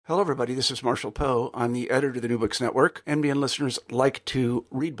Hello, everybody. This is Marshall Poe. I'm the editor of the New Books Network. NBN listeners like to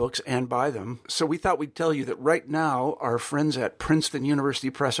read books and buy them. So we thought we'd tell you that right now, our friends at Princeton University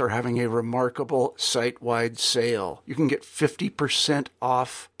Press are having a remarkable site-wide sale. You can get 50%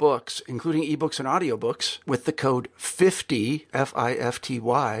 off books, including ebooks and audiobooks, with the code 50,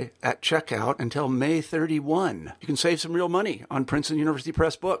 F-I-F-T-Y, at checkout until May 31. You can save some real money on Princeton University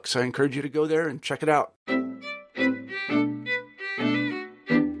Press books. I encourage you to go there and check it out.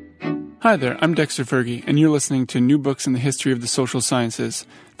 Hi there, I'm Dexter Fergie, and you're listening to New Books in the History of the Social Sciences.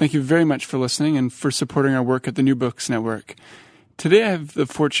 Thank you very much for listening and for supporting our work at the New Books Network. Today I have the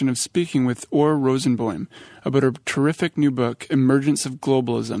fortune of speaking with Orr Rosenboim about her terrific new book, Emergence of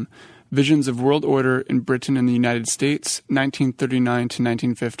Globalism, Visions of World Order in Britain and the United States, 1939 to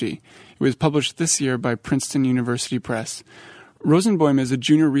 1950. It was published this year by Princeton University Press. Rosenboim is a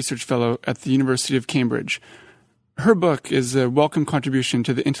junior research fellow at the University of Cambridge. Her book is a welcome contribution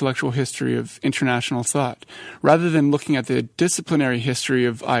to the intellectual history of international thought. Rather than looking at the disciplinary history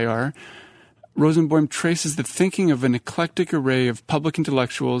of IR, Rosenboim traces the thinking of an eclectic array of public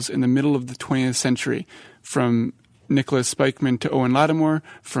intellectuals in the middle of the 20th century, from Nicholas Spykman to Owen Lattimore,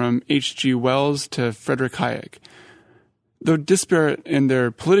 from H.G. Wells to Friedrich Hayek. Though disparate in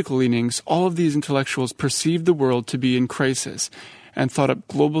their political leanings, all of these intellectuals perceived the world to be in crisis and thought up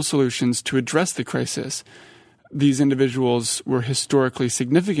global solutions to address the crisis. These individuals were historically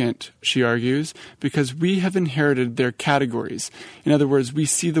significant, she argues, because we have inherited their categories. In other words, we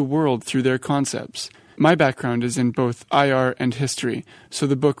see the world through their concepts. My background is in both IR and history, so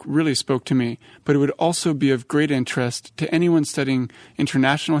the book really spoke to me, but it would also be of great interest to anyone studying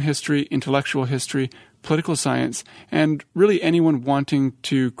international history, intellectual history, political science, and really anyone wanting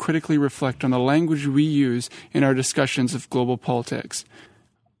to critically reflect on the language we use in our discussions of global politics.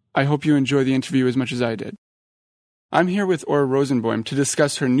 I hope you enjoy the interview as much as I did. I'm here with Orr Rosenboim to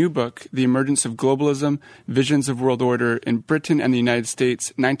discuss her new book, The Emergence of Globalism, Visions of World Order in Britain and the United States,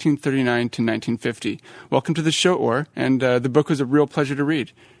 1939 to 1950. Welcome to the show, Orr, and the book was a real pleasure to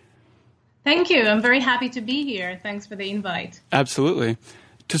read. Thank you. I'm very happy to be here. Thanks for the invite. Absolutely.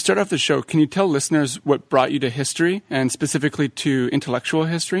 To start off the show, can you tell listeners what brought you to history, and specifically to intellectual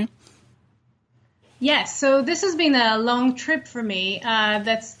history? Yes, so this has been a long trip for me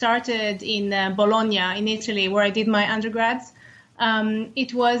that started in Bologna in Italy, where I did my undergrads.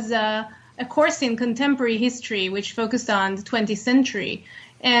 It was a course in contemporary history, which focused on the 20th century.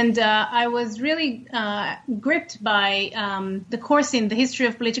 And I was really gripped by the course in the history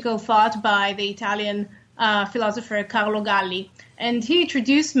of political thought by the Italian philosopher Carlo Galli. And he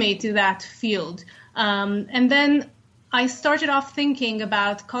introduced me to that field. And then I started off thinking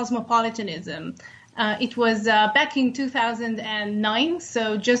about cosmopolitanism. It was back in 2009,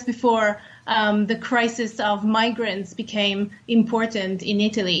 so just before the crisis of migrants became important in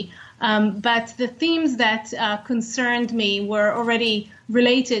Italy. But the themes that concerned me were already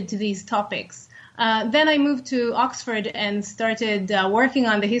related to these topics. Then I moved to Oxford and started working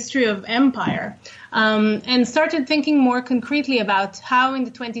on the history of empire and started thinking more concretely about how in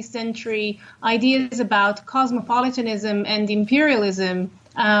the 20th century ideas about cosmopolitanism and imperialism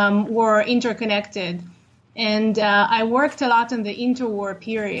were interconnected. And I worked a lot on the interwar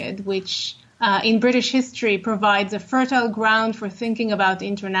period, which in British history provides a fertile ground for thinking about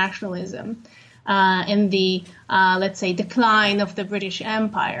internationalism and the, let's say, decline of the British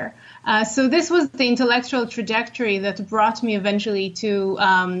Empire. So this was the intellectual trajectory that brought me eventually to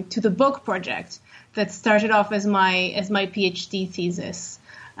the book project that started off as my PhD thesis.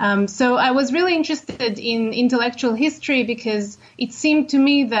 So I was really interested in intellectual history because it seemed to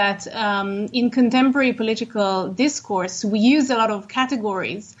me that in contemporary political discourse, we use a lot of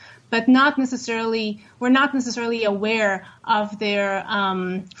categories, but we're not necessarily aware of their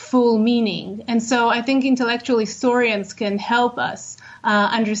full meaning. And so I think intellectual historians can help us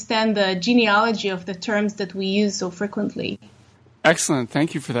understand the genealogy of the terms that we use so frequently. Excellent.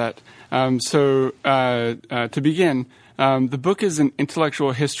 Thank you for that. To begin, the book is an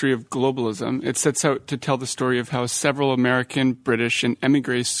intellectual history of globalism. It sets out to tell the story of how several American, British, and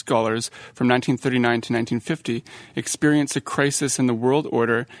émigré scholars from 1939 to 1950 experienced a crisis in the world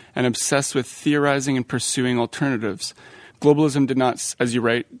order and obsessed with theorizing and pursuing alternatives. Globalism did not, as you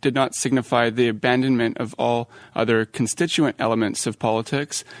write, did not signify the abandonment of all other constituent elements of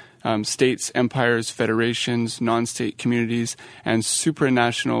politics. States, empires, federations, non-state communities, and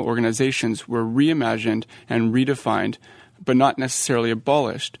supranational organizations were reimagined and redefined, but not necessarily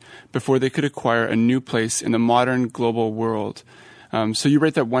abolished, before they could acquire a new place in the modern global world. So you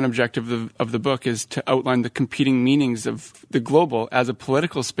write that one objective of the book is to outline the competing meanings of the global as a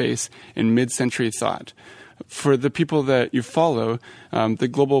political space in mid-century thought. for the people that you follow, the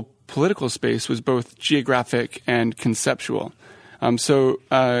global political space was both geographic and conceptual. So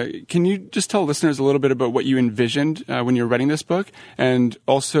can you just tell listeners a little bit about what you envisioned when you were writing this book? And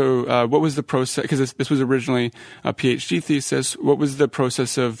also, what was the process, because this was originally a PhD thesis, what was the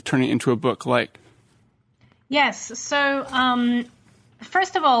process of turning it into a book like? Yes. So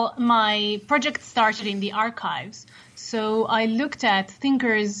first of all, my project started in the archives. So I looked at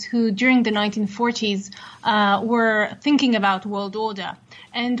thinkers who during the 1940s were thinking about world order.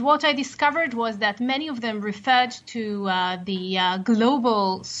 And what I discovered was that many of them referred to the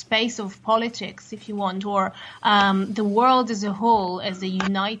global space of politics, if you want, or the world as a whole as a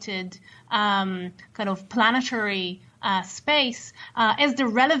united kind of planetary space as the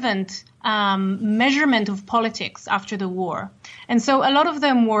relevant measurement of politics after the war. And so a lot of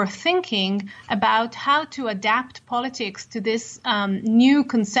them were thinking about how to adapt politics to this new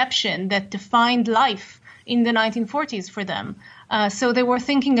conception that defined life in the 1940s for them. So they were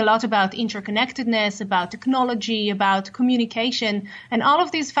thinking a lot about interconnectedness, about technology, about communication, and all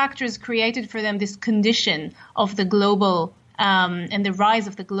of these factors created for them this condition of the global and the rise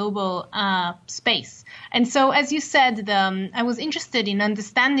of the global space. And so, as you said, I was interested in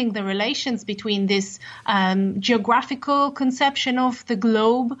understanding the relations between this geographical conception of the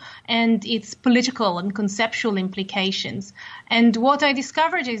globe and its political and conceptual implications. And what I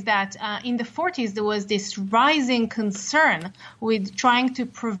discovered is that in the 40s, there was this rising concern with trying to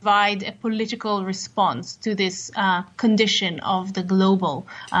provide a political response to this condition of the global,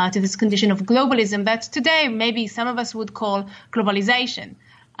 to this condition of globalism that today maybe some of us would call globalization.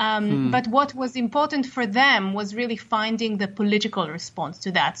 But what was important for them was really finding the political response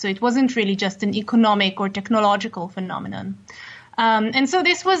to that. So it wasn't really just an economic or technological phenomenon. And so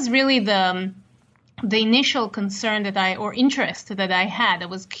this was really the initial concern or interest that I had. I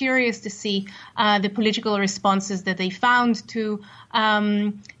was curious to see the political responses that they found to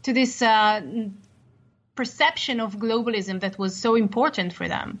this perception of globalism that was so important for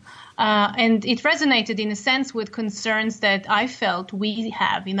them. And it resonated in a sense with concerns that I felt we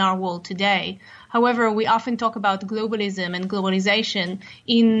have in our world today. However, we often talk about globalism and globalization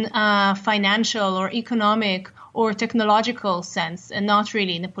in financial or economic or technological sense and not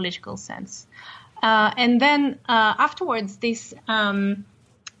really in a political sense. And then afterwards, this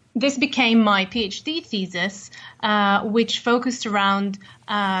became my PhD thesis, which focused around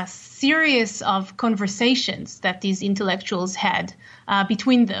a series of conversations that these intellectuals had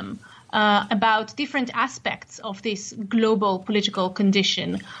between them about different aspects of this global political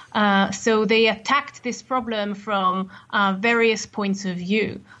condition. So they attacked this problem from various points of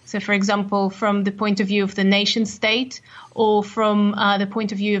view. So, for example, from the point of view of the nation state, or from the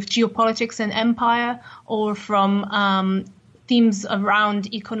point of view of geopolitics and empire, or from themes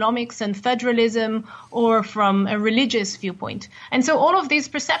around economics and federalism, or from a religious viewpoint. And so all of these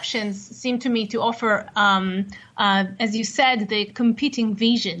perceptions seem to me to offer, as you said, the competing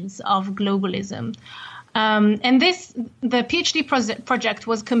visions of globalism. And the PhD project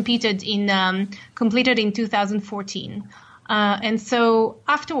was completed in 2014. And so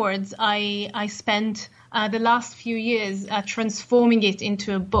afterwards, I spent the last few years transforming it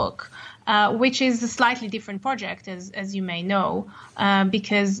into a book. Which is a slightly different project, as you may know,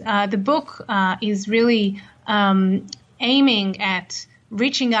 because the book is really aiming at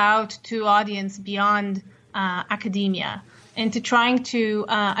reaching out to audience beyond academia and to trying to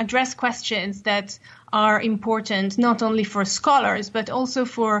address questions that are important not only for scholars, but also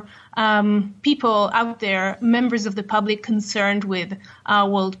for people out there, members of the public concerned with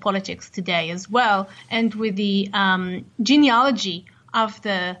world politics today as well, and with the genealogy of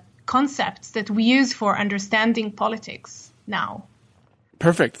the concepts that we use for understanding politics now.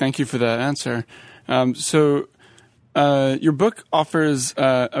 Perfect. Thank you for that answer. So your book offers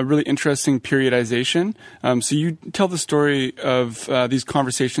a really interesting periodization. So you tell the story of these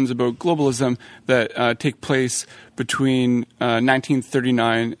conversations about globalism that take place between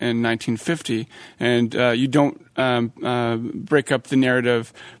 1939 and 1950, and you don't break up the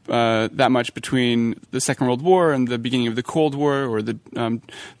narrative that much between the Second World War and the beginning of the Cold War, or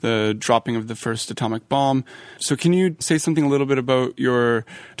the dropping of the first atomic bomb. So can you say something a little bit about your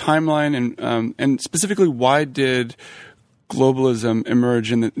timeline and specifically why did globalism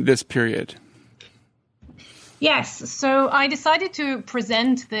emerge in this period? Yes, so I decided to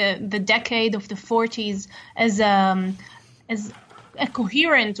present the decade of the 40s as a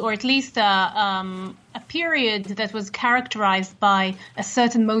coherent, or at least a period that was characterized by a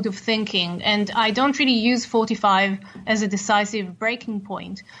certain mode of thinking. And I don't really use 45 as a decisive breaking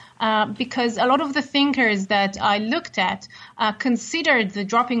point because a lot of the thinkers that I looked at considered the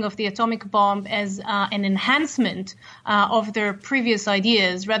dropping of the atomic bomb as an enhancement of their previous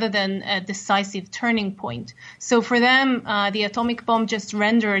ideas rather than a decisive turning point. So for them, the atomic bomb just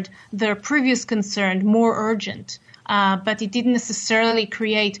rendered their previous concern more urgent. But it didn't necessarily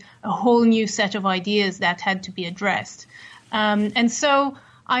create a whole new set of ideas that had to be addressed. And so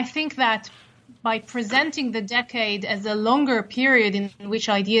I think that by presenting the decade as a longer period in which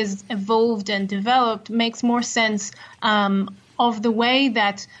ideas evolved and developed makes more sense of the way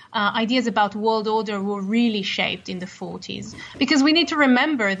that ideas about world order were really shaped in the 40s. Because we need to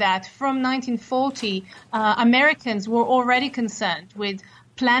remember that from 1940, Americans were already concerned with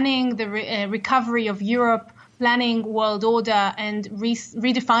planning the recovery of Europe, planning world order, and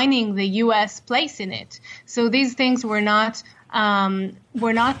redefining the U.S. place in it. So these things were not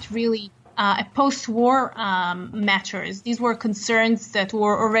really post-war matters. These were concerns that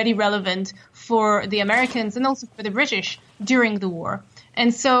were already relevant for the Americans and also for the British during the war.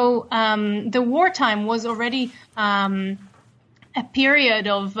 And so the wartime was already a period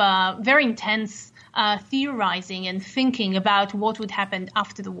of very intense theorizing and thinking about what would happen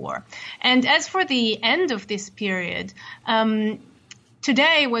after the war. And as for the end of this period,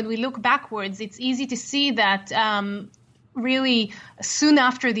 today, when we look backwards, it's easy to see that really soon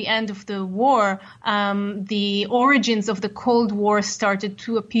after the end of the war, the origins of the Cold War started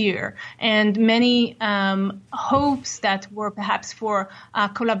to appear, and many hopes that were perhaps for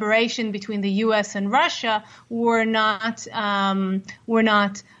collaboration between the U.S. and Russia were not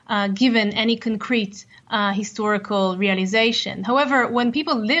given any concrete historical realization. However, when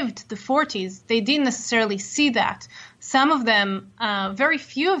people lived the 40s, they didn't necessarily see that. Some of them, very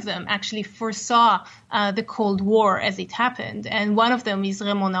few of them, actually foresaw the Cold War as it happened, and one of them is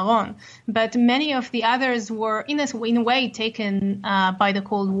Raymond Aron. But many of the others were, in a way, taken by the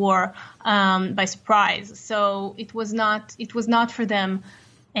Cold War by surprise. So it was not for them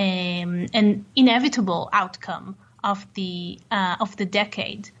an inevitable outcome of the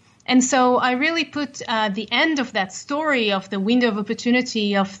decade. And so I really put the end of that story of the window of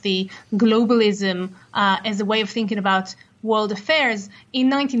opportunity of the globalism as a way of thinking about world affairs in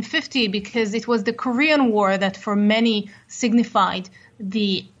 1950, because it was the Korean War that for many signified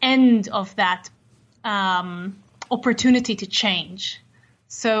the end of that opportunity to change.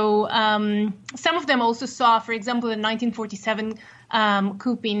 So some of them also saw, for example, the 1947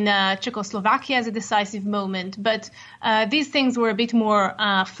 coup in Czechoslovakia as a decisive moment, but these things were a bit more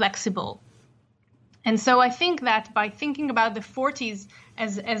flexible. And so I think that by thinking about the 40s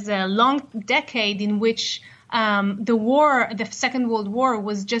as a long decade in which the Second World War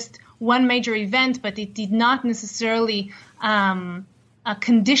was just one major event, but it did not necessarily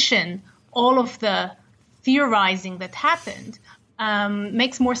condition all of the theorizing that happened,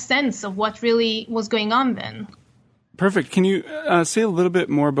 makes more sense of what really was going on then. Perfect. Can you say a little bit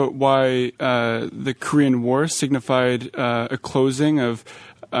more about why the Korean War signified a closing of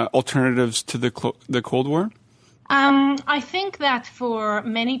alternatives to the Cold War? I think that for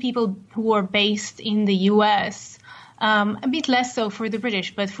many people who are based in the U.S., a bit less so for the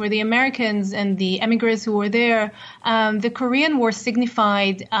British, but for the Americans and the immigrants who were there, the Korean War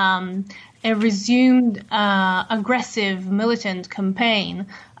signified a resumed aggressive militant campaign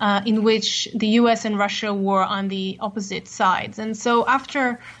in which the U.S. and Russia were on the opposite sides. And so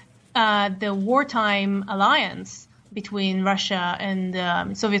after the wartime alliance between Russia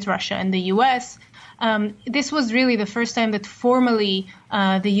and Soviet Russia and the U.S., this was really the first time that formally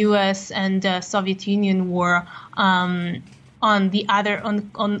the U.S. and Soviet Union were on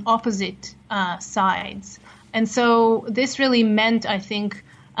opposite sides. And so this really meant, I think,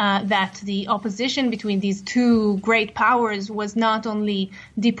 that the opposition between these two great powers was not only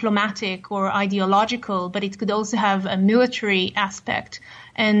diplomatic or ideological, but it could also have a military aspect.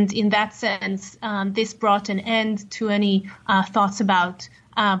 And in that sense, this brought an end to any thoughts about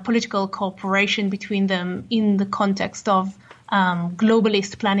political cooperation between them in the context of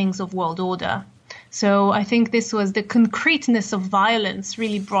globalist plannings of world order. So I think this was the concreteness of violence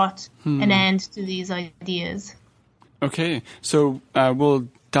really brought an end to these ideas. Okay, so we'll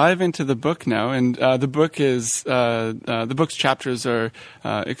dive into the book now, and the book's chapters are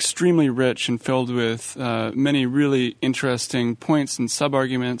extremely rich and filled with many really interesting points and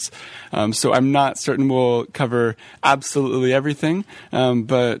sub-arguments. So I'm not certain we'll cover absolutely everything,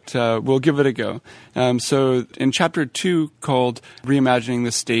 but we'll give it a go. So in chapter 2, called Reimagining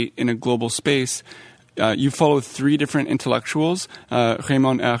the State in a Global Space, you follow three different intellectuals,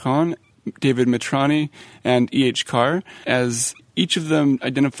 Raymond Aron, David Mitrani and E.H. Carr, as each of them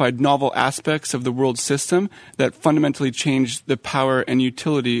identified novel aspects of the world system that fundamentally changed the power and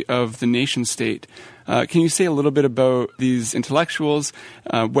utility of the nation-state. Can you say a little bit about these intellectuals,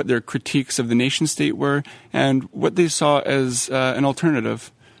 what their critiques of the nation-state were, and what they saw as an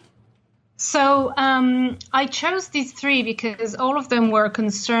alternative? So I chose these three because all of them were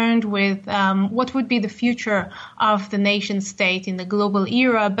concerned with what would be the future of the nation state in the global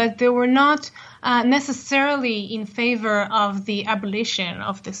era, but they were not necessarily in favor of the abolition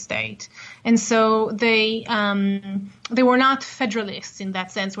of the state. And so they were not federalists in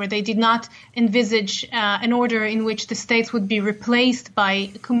that sense, where they did not envisage an order in which the states would be replaced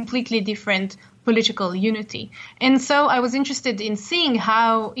by completely different political unity. And so I was interested in seeing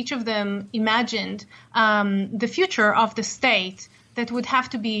how each of them imagined the future of the state that would have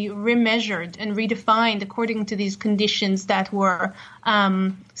to be remeasured and redefined according to these conditions that were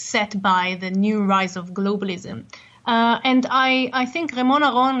set by the new rise of globalism. And I think Raymond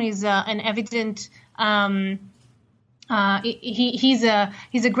Aron is an evident he's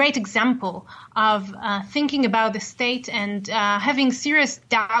a great example of thinking about the state and having serious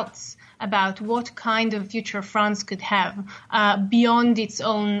doubts about what kind of future France could have beyond its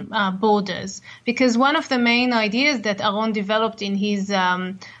own borders. Because one of the main ideas that Aron developed in his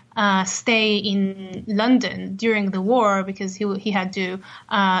stay in London during the war, because he had to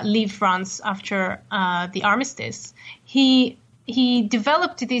leave France after the armistice, he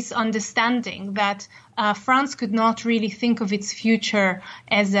developed this understanding that France could not really think of its future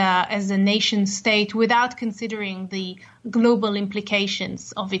as a nation state without considering the global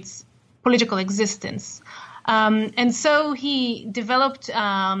implications of its political existence. And so he developed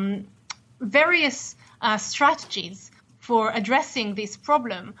various strategies for addressing this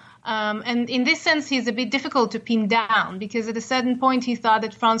problem. And in this sense, he's a bit difficult to pin down, because at a certain point he thought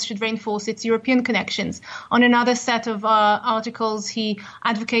that France should reinforce its European connections. On another set of articles, he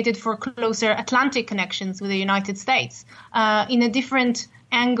advocated for closer Atlantic connections with the United States. In a different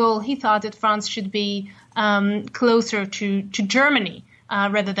angle, he thought that France should be closer to Germany,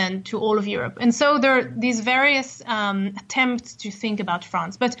 rather than to all of Europe. And so there are these various attempts to think about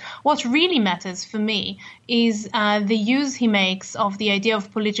France. But what really matters for me is the use he makes of the idea of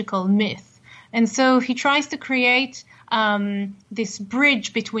political myth. And so he tries to create this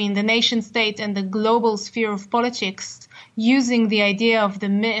bridge between the nation state and the global sphere of politics, using the idea of the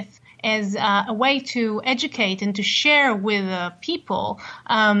myth as a way to educate and to share with people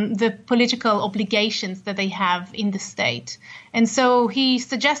the political obligations that they have in the state. And so he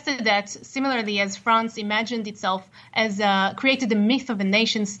suggested that similarly as France imagined itself as created a myth of a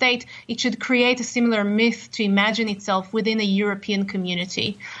nation state, it should create a similar myth to imagine itself within a European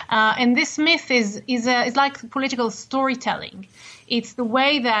community. And this myth is like political storytelling. It's the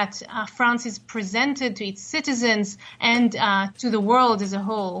way that France is presented to its citizens and to the world as a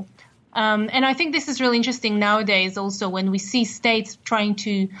whole. And I think this is really interesting nowadays also, when we see states trying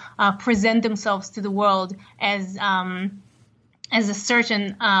to present themselves to the world as a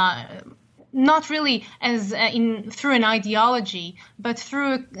certain, not really as through an ideology, but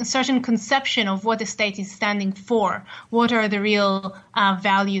through a certain conception of what the state is standing for. What are the real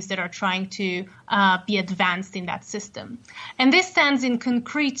values that are trying to be advanced in that system? And this stands in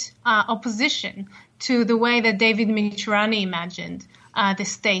concrete opposition to the way that David Mitrani imagined the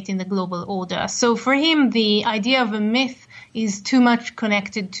state in the global order. So for him, the idea of a myth is too much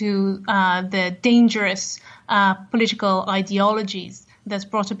connected to the dangerous political ideologies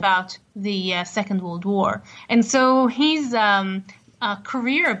that brought about the Second World War. And so his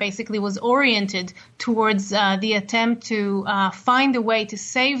career basically was oriented towards the attempt to find a way to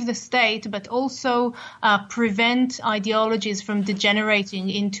save the state, but also prevent ideologies from degenerating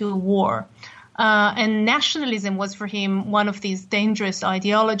into a war. And nationalism was for him one of these dangerous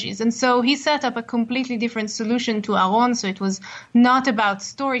ideologies. And so he set up a completely different solution to Aron. So it was not about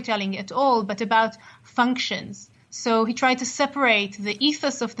storytelling at all, but about functions. So he tried to separate the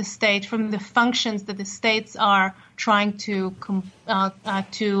ethos of the state from the functions that the states are trying to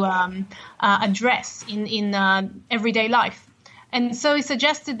address in everyday life. And so he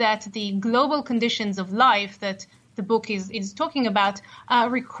suggested that the global conditions of life that the book is talking about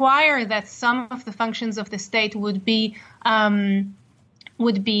require that some of the functions of the state would be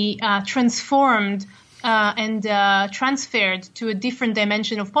transformed and transferred to a different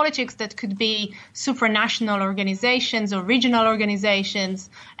dimension of politics that could be supranational organizations or regional organizations.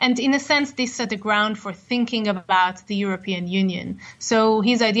 And in a sense, this set the ground for thinking about the European Union. So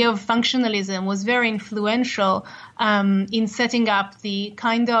his idea of functionalism was very influential in setting up the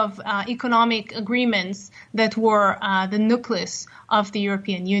kind of economic agreements that were the nucleus of the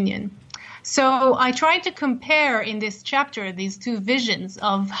European Union. So I tried to compare in this chapter these two visions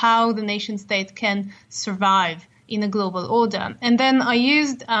of how the nation state can survive in a global order. And then I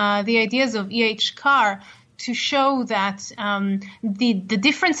used the ideas of E.H. Carr to show that the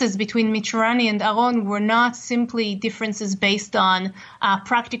differences between Mitterrand and Aron were not simply differences based on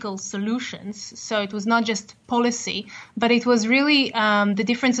practical solutions. So it was not just policy, but it was really the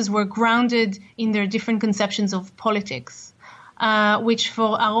differences were grounded in their different conceptions of politics, which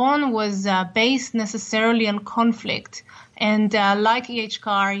for Aron was based necessarily on conflict. And like E.H.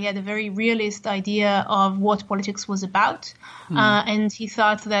 Carr, he had a very realist idea of what politics was about. And he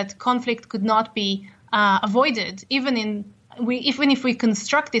thought that conflict could not be avoided, even if we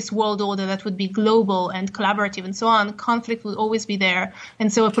construct this world order that would be global and collaborative and so on, conflict would always be there.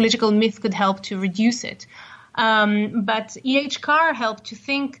 And so a political myth could help to reduce it. But E.H. Carr helped to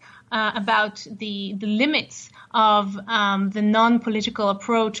think about the limits of the non-political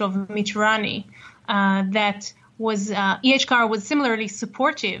approach of Mitterrand, that was E.H. Carr was similarly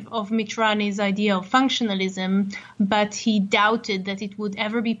supportive of Mitterrand's idea of functionalism, but he doubted that it would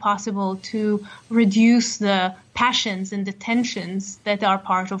ever be possible to reduce the passions and the tensions that are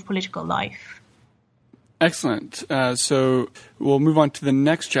part of political life. Excellent. So we'll move on to the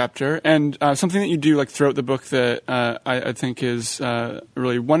next chapter. And something that you do like throughout the book that I think is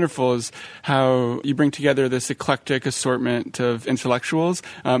really wonderful is how you bring together this eclectic assortment of intellectuals,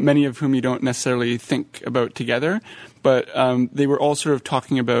 many of whom you don't necessarily think about together, but they were all sort of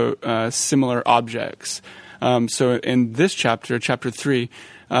talking about similar objects. So in this chapter, chapter 3,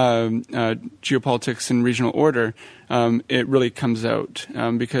 geopolitics and regional order, it really comes out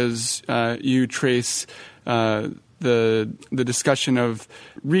because you trace the discussion of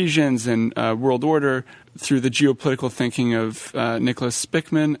regions and world order through the geopolitical thinking of Nicholas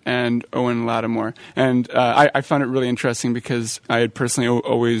Spickman and Owen Lattimore. And I found it really interesting because I had personally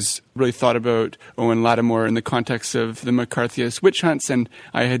always really thought about Owen Lattimore in the context of the McCarthyist witch hunts, and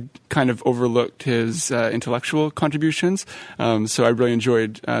I had kind of overlooked his intellectual contributions. So I really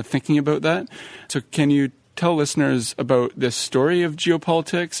enjoyed thinking about that. So can you tell listeners about this story of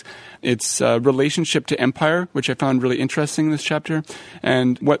geopolitics, its relationship to empire, which I found really interesting in this chapter,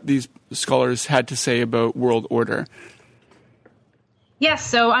 and what these scholars had to say about world order? Yes,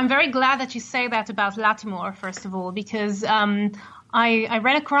 so I'm very glad that you say that about Lattimore, first of all, because I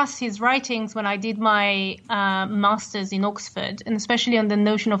ran across his writings when I did my master's in Oxford, and especially on the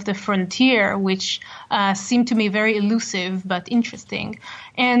notion of the frontier, which seemed to me very elusive but interesting.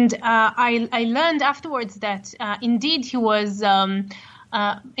 And I learned afterwards that indeed he was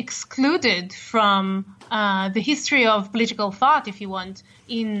excluded from the history of political thought, if you want,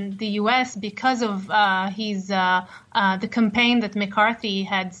 in the U.S. because of the campaign that McCarthy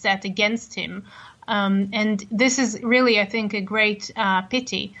had set against him. And this is really, I think, a great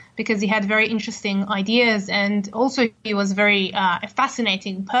pity because he had very interesting ideas and also he was a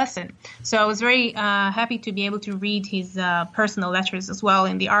fascinating person. So I was very happy to be able to read his personal letters as well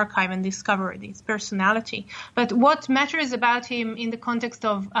in the archive and discover his personality. But what matters about him in the context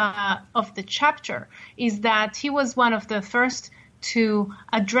of the chapter is that he was one of the first to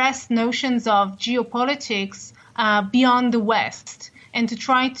address notions of geopolitics beyond the West and to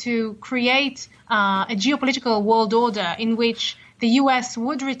try to create a geopolitical world order in which the U.S.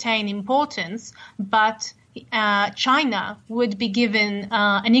 would retain importance, but China would be given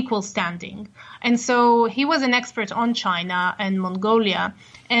an equal standing. And so he was an expert on China and Mongolia.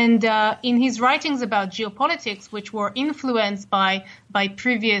 And in his writings about geopolitics, which were influenced by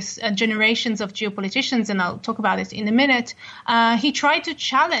previous generations of geopoliticians, and I'll talk about it in a minute, he tried to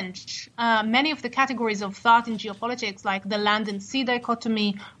challenge many of the categories of thought in geopolitics, like the land and sea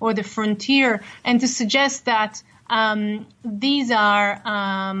dichotomy or the frontier, and to suggest that these are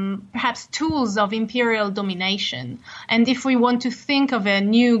perhaps tools of imperial domination. And if we want to think of a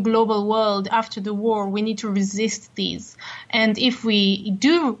new global world after the war, we need to resist these. And if we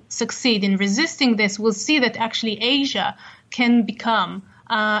do succeed in resisting this, we'll see that actually Asia can become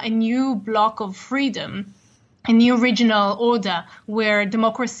a new block of freedom, a new regional order where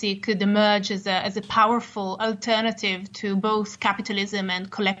democracy could emerge as a powerful alternative to both capitalism and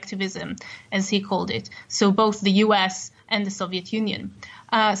collectivism, as he called it. So both the US and the Soviet Union.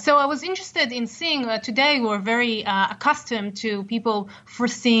 So I was interested in seeing, today we're very accustomed to people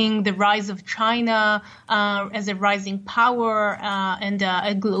foreseeing the rise of China as a rising power and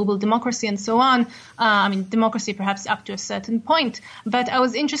a global democracy and so on. I mean, democracy perhaps up to a certain point. But I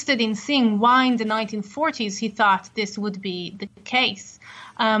was interested in seeing why in the 1940s he thought this would be the case.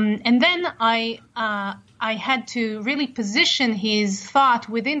 And then I had to really position his thought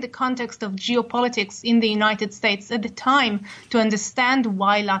within the context of geopolitics in the United States at the time to understand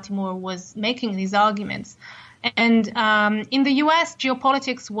why Lattimore was making these arguments. And in the US,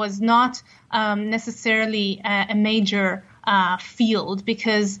 geopolitics was not necessarily a major field,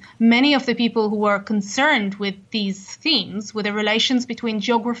 because many of the people who were concerned with these themes, with the relations between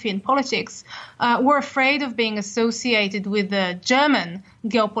geography and politics, were afraid of being associated with the German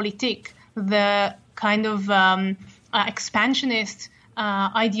Geopolitik, the kind of expansionist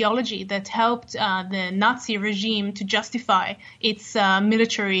ideology that helped the Nazi regime to justify its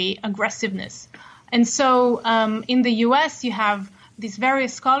military aggressiveness. And so in the US, you have these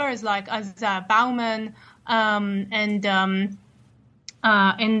various scholars like Isaiah Bauman and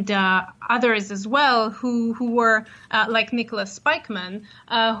others as well, who were like Nicholas Spykman,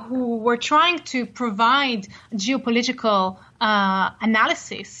 who were trying to provide geopolitical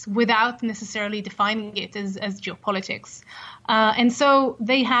analysis without necessarily defining it as geopolitics. And so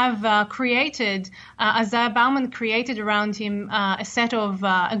they have created, Isaiah Bauman created around him a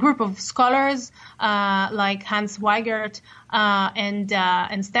group of scholars like Hans Weigert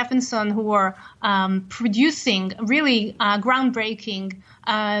and Stephenson, who were producing really groundbreaking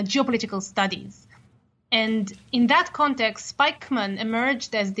geopolitical studies. And in that context, Spykman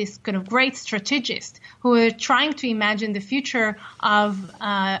emerged as this kind of great strategist who were trying to imagine the future of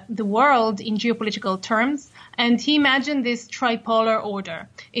the world in geopolitical terms. And he imagined this tripolar order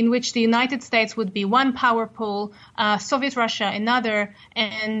in which the United States would be one power pole, Soviet Russia another,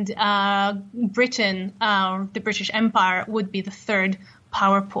 and Britain, the British Empire, would be the third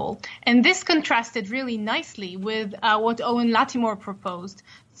power pole. And this contrasted really nicely with what Owen Lattimore proposed.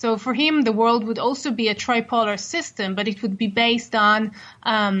 So for him, the world would also be a tripolar system, but it would be based on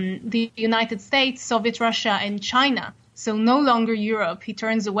the United States, Soviet Russia, and China. So no longer Europe. He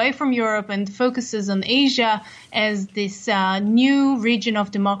turns away from Europe and focuses on Asia as this new region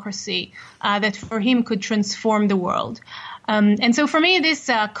of democracy that for him could transform the world. And so for me, this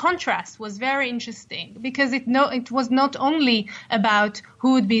contrast was very interesting because it was not only about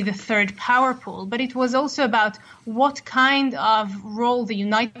who would be the third power pole, but it was also about what kind of role the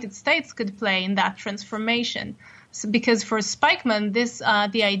United States could play in that transformation. So because for Spykman,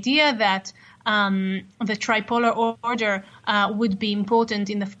 the idea that the tripolar order would be important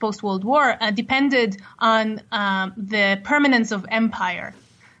in the post-World War depended on the permanence of empire.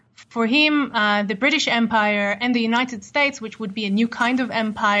 For him, the British Empire and the United States, which would be a new kind of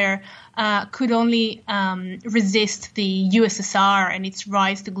empire, could only resist the USSR and its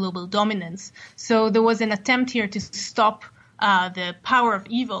rise to global dominance. So there was an attempt here to stop the power of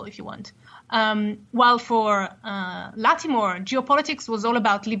evil, if you want. While for Lattimore, geopolitics was all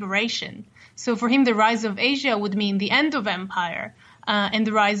about liberation. So for him, the rise of Asia would mean the end of empire and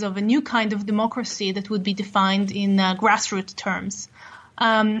the rise of a new kind of democracy that would be defined in grassroots terms.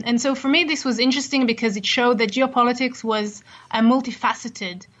 And so for me, this was interesting because it showed that geopolitics was a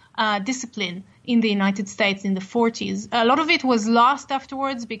multifaceted discipline in the United States in the 40s. A lot of it was lost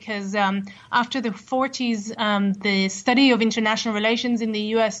afterwards because after the 40s, the study of international relations in the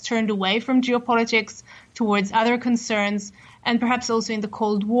U.S. turned away from geopolitics towards other concerns. And perhaps also in the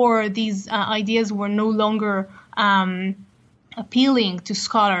Cold War, these ideas were no longer appealing to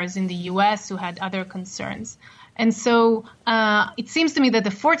scholars in the U.S. who had other concerns. And so it seems to me that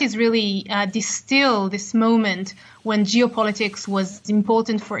the 40s really distill this moment when geopolitics was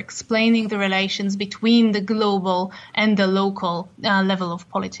important for explaining the relations between the global and the local level of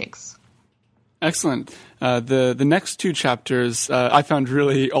politics. Excellent. The next two chapters I found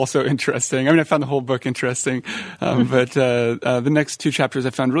really also interesting. I mean, I found the whole book interesting, but the next two chapters I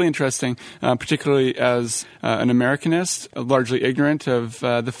found really interesting, particularly as an Americanist, largely ignorant of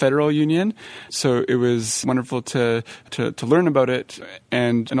the Federal Union. So it was wonderful to learn about it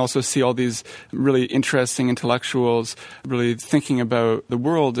and also see all these really interesting intellectuals really thinking about the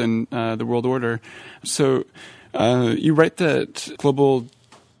world and the world order. So you write that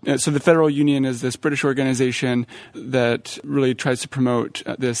So the Federal Union is this British organization that really tries to promote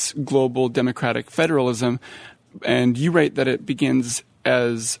this global democratic federalism. And you write that it begins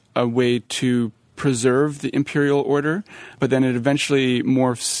as a way to preserve the imperial order, but then it eventually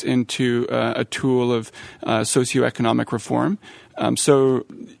morphs into a tool of socioeconomic reform. So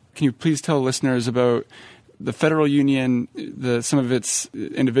can you please tell listeners about the Federal Union, some of its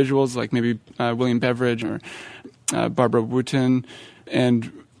individuals, like maybe William Beveridge or Barbara Wooten,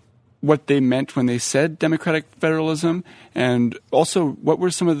 and what they meant when they said democratic federalism, and also what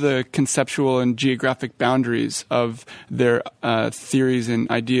were some of the conceptual and geographic boundaries of their theories and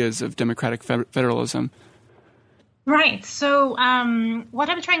ideas of democratic federalism? Right. So what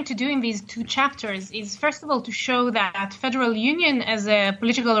I'm trying to do in these two chapters is, first of all, to show that Federal Union as a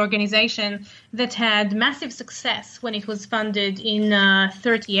political organization that had massive success when it was founded in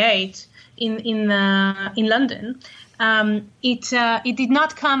 38 in London, it did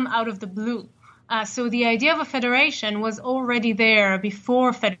not come out of the blue. So the idea of a federation was already there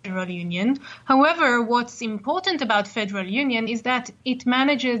before Federal Union. However, what's important about Federal Union is that it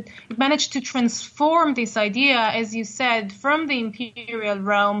managed to transform this idea, as you said, from the imperial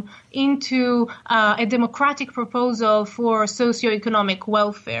realm into a democratic proposal for socioeconomic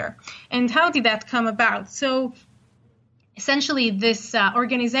welfare. And how did that come about? So essentially, this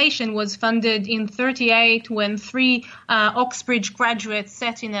organization was funded in 38 when three Oxbridge graduates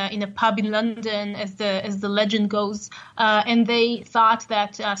sat in a pub in London, as the legend goes, and they thought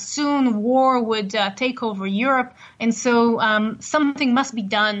that soon war would take over Europe, and so something must be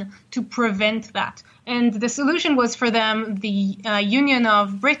done to prevent that. And the solution was for them the union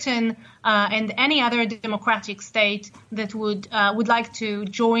of Britain and any other democratic state that would like to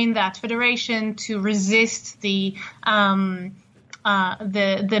join that federation to resist the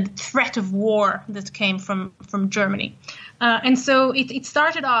threat of war that came from Germany. And so it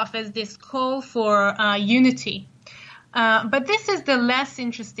started off as this call for unity. But this is the less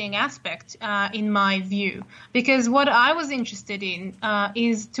interesting aspect, in my view, because what I was interested in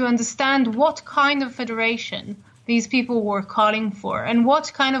is to understand what kind of federation these people were calling for and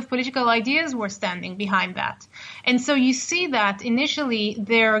what kind of political ideas were standing behind that. And so you see that initially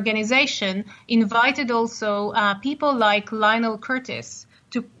their organization invited also people like Lionel Curtis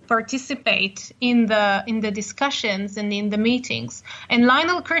to participate in the discussions and in the meetings. And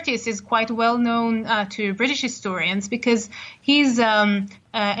Lionel Curtis is quite well known to British historians because he's an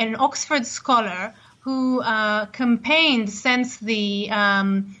Oxford scholar who campaigned since the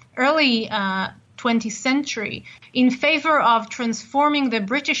early 20th century in favor of transforming the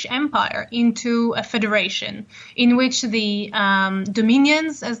British Empire into a federation in which the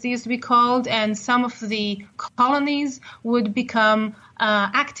dominions, as they used to be called, and some of the colonies would become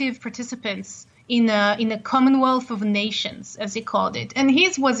active participants in a commonwealth of nations, as he called it. And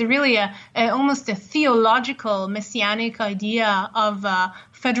his was really almost a theological, messianic idea of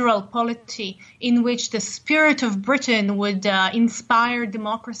federal polity in which the spirit of Britain would inspire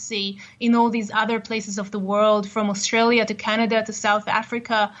democracy in all these other places of the world, from Australia to Canada to South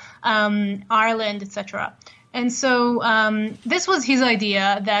Africa, Ireland, etc. And so this was his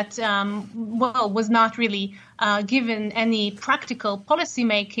idea that, was not really given any practical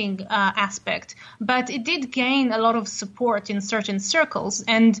policy-making aspect, but it did gain a lot of support in certain circles.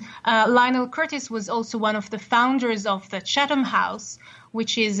 And Lionel Curtis was also one of the founders of the Chatham House,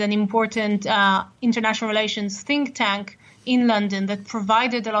 which is an important international relations think tank in London that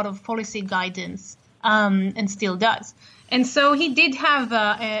provided a lot of policy guidance and still does. And so he did have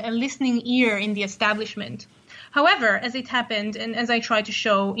a listening ear in the establishment. However, as it happened, and as I try to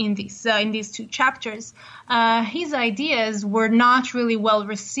show in these two chapters, his ideas were not really well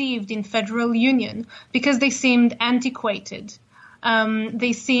received in Federal Union because they seemed antiquated.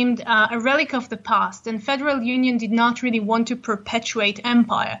 They seemed a relic of the past, and Federal Union did not really want to perpetuate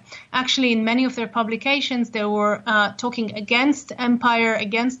empire. Actually, in many of their publications, they were talking against empire,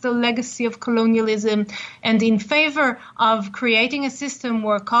 against the legacy of colonialism, and in favor of creating a system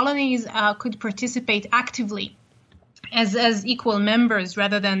where colonies could participate actively as equal members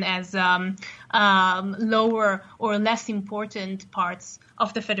rather than as lower or less important parts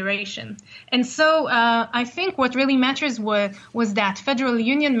of the federation. And so I think what really matters was that Federal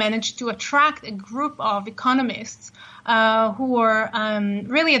Union managed to attract a group of economists who were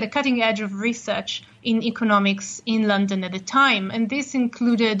really at the cutting edge of research in economics in London at the time. And this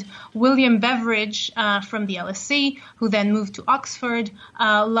included William Beveridge from the LSE, who then moved to Oxford,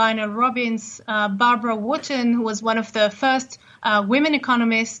 Lionel Robbins, Barbara Wootton, who was one of the first women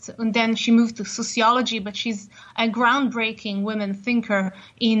economists, and then she moved to sociology, but she's a groundbreaking women thinker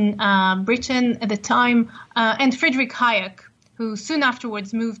in Britain at the time, and Friedrich Hayek, who soon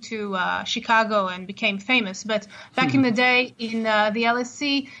afterwards moved to Chicago and became famous. But back in the day in the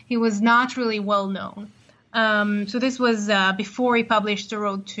LSE, he was not really well known. So this was before he published The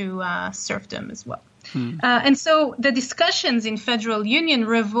Road to Serfdom as well. And so the discussions in Federal Union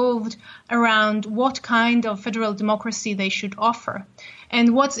revolved around what kind of federal democracy they should offer.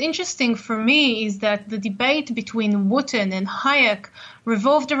 And what's interesting for me is that the debate between Wootton and Hayek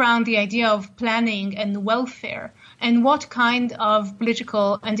revolved around the idea of planning and welfare, and what kind of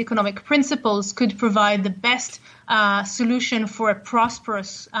political and economic principles could provide the best solution for a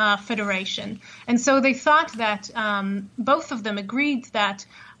prosperous federation. And so they thought that both of them agreed that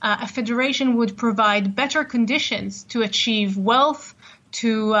a federation would provide better conditions to achieve wealth,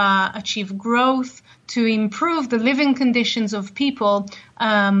 to achieve growth, to improve the living conditions of people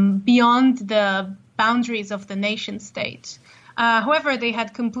beyond the boundaries of the nation state. However, they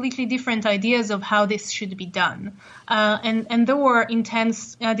had completely different ideas of how this should be done. And there were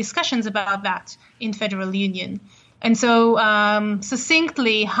intense discussions about that in Federal Union. And so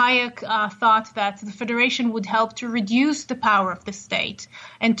succinctly, Hayek thought that the federation would help to reduce the power of the state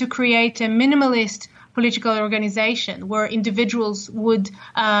and to create a minimalist political organization where individuals would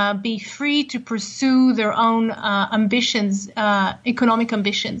be free to pursue their own ambitions, economic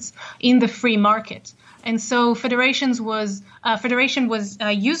ambitions in the free market. And so federation was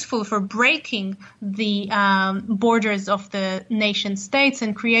useful for breaking the borders of the nation states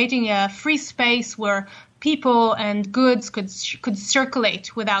and creating a free space where people and goods could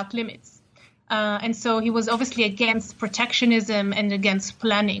circulate without limits. And so he was obviously against protectionism and against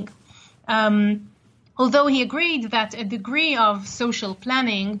planning. Although he agreed that a degree of social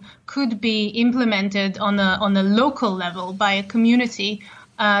planning could be implemented on a local level by a community.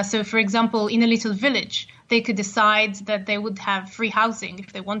 So, for example, in a little village, they could decide that they would have free housing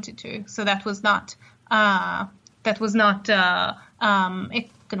if they wanted to. So that was not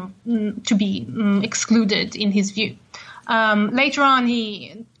to be excluded in his view. Later on,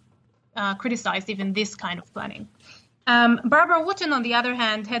 he criticized even this kind of planning. Barbara Wootton, on the other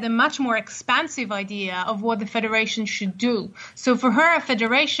hand, had a much more expansive idea of what the federation should do. So for her, a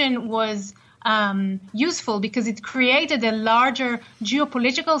federation was useful because it created a larger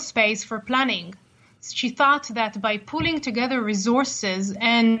geopolitical space for planning. She thought that by pulling together resources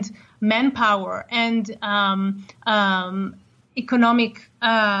and manpower and economic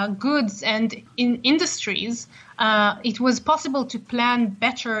goods and industries, it was possible to plan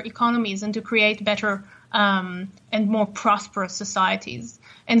better economies and to create better and more prosperous societies.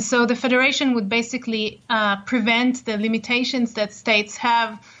 And so the federation would basically prevent the limitations that states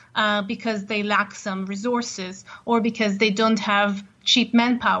have because they lack some resources or because they don't have cheap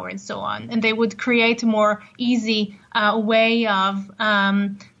manpower and so on. And they would create a more easy way of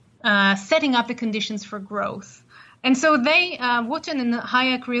setting up the conditions for growth. And so Wootton and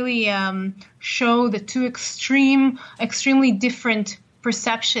Hayek really show the two extremely different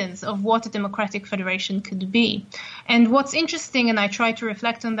perceptions of what a democratic federation could be. And what's interesting, and I try to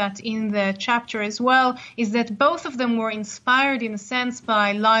reflect on that in the chapter as well, is that both of them were inspired in a sense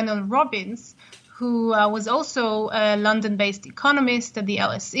by Lionel Robbins, who was also a London-based economist at the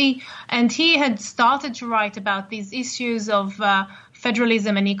LSE, and he had started to write about these issues of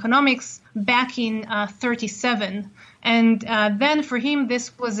federalism and economics back in 1937. And then for him,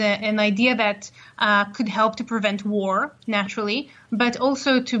 this was an idea that could help to prevent war, naturally, but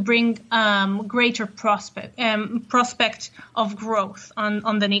also to bring greater prospect of growth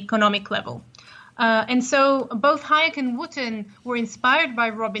on the economic level. And so both Hayek and Wootton were inspired by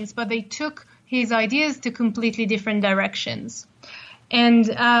Robbins, but they took his ideas to completely different directions. And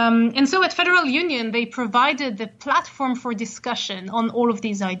so at Federal Union, they provided the platform for discussion on all of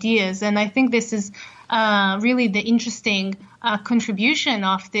these ideas. And I think this is really the interesting contribution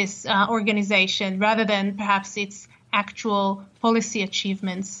of this organization, rather than perhaps its actual policy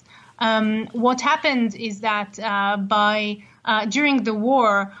achievements. What happened is that during the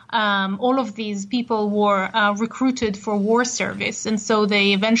war, all of these people were recruited for war service. And so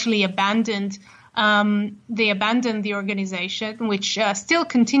they eventually abandoned the organization, which still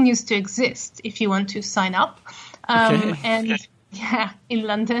continues to exist if you want to sign up. In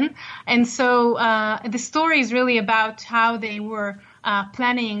London. And so the story is really about how they were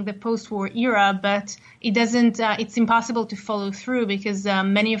planning the post-war era, but it's impossible to follow through because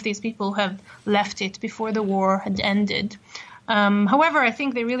many of these people have left it before the war had ended. However, I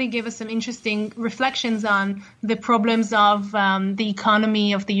think they really give us some interesting reflections on the problems of the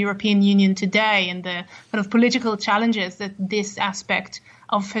economy of the European Union today and the kind of political challenges that this aspect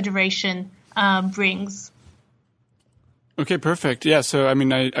of federation brings. Okay, perfect. Yeah, so I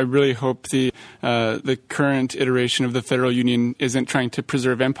mean, I really hope the current iteration of the Federal Union isn't trying to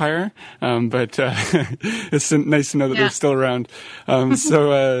preserve empire, but it's nice to know that they're still around.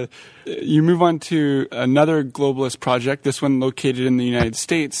 So you move on to another globalist project, this one located in the United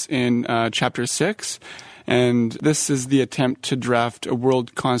States in Chapter 6. And this is the attempt to draft a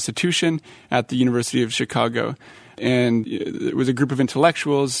world constitution at the University of Chicago. And it was a group of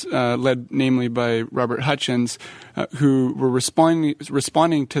intellectuals, led namely by Robert Hutchins, who were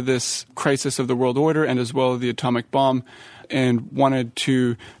responding to this crisis of the world order and as well as the atomic bomb, and wanted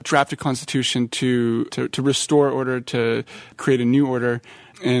to draft a constitution to restore order, to create a new order.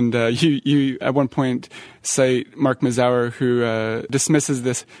 And you at one point cite Mark Mazauer, who dismisses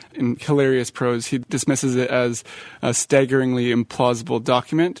this in hilarious prose. He dismisses it as a staggeringly implausible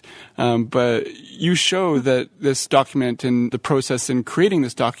document. But you show that this document and the process in creating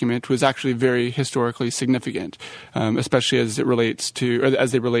this document was actually very historically significant, especially as they relate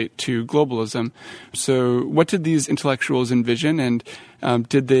to globalism. So what did these intellectuals envision, and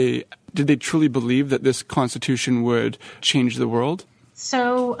did they truly believe that this constitution would change the world?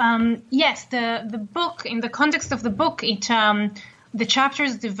 So yes, the book, in the context of the book, the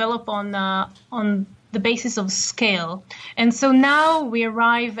chapters develop on the basis of scale, and so now we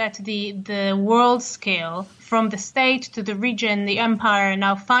arrive at the world scale, from the state to the region, the empire,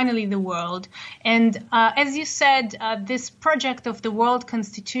 now finally the world. And as you said, this project of the World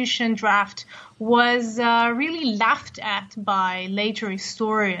Constitution draft was really laughed at by later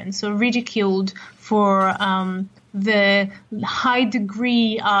historians, or ridiculed for the high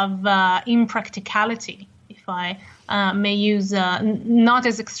degree of impracticality, if I may use not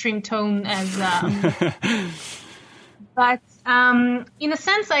as extreme tone as... but in a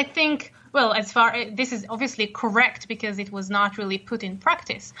sense, I think, well, this is obviously correct because it was not really put in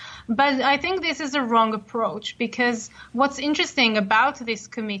practice. But I think this is a wrong approach, because what's interesting about this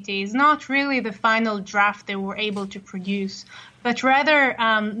committee is not really the final draft they were able to produce, but rather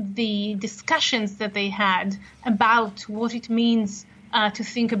the discussions that they had about what it means to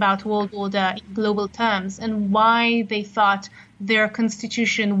think about world order in global terms, and why they thought their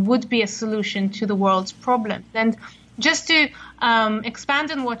constitution would be a solution to the world's problems. And just to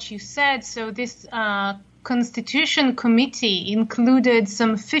expand on what you said, so this Constitution Committee included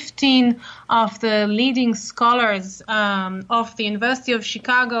some 15 of the leading scholars of the University of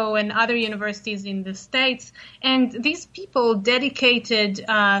Chicago and other universities in the States. And these people dedicated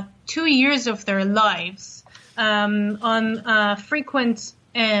 2 years of their lives on frequent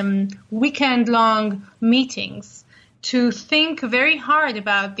weekend-long meetings to think very hard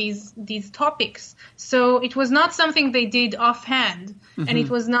about these topics. So it was not something they did offhand, and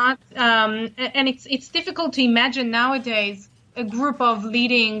it was not. And it's difficult to imagine nowadays a group of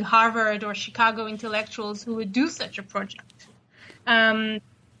leading Harvard or Chicago intellectuals who would do such a project.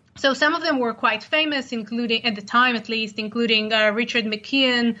 So some of them were quite famous, including at the time, at least, including Richard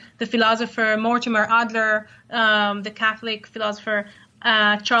McKeon, the philosopher, Mortimer Adler, the Catholic philosopher,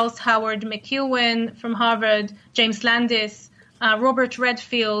 Charles Howard McElwain from Harvard, James Landis, Robert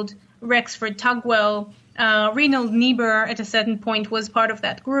Redfield, Rexford Tugwell, Reinhold Niebuhr at a certain point was part of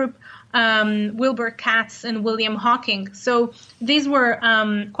that group, Wilbur Katz and William Hawking. So these were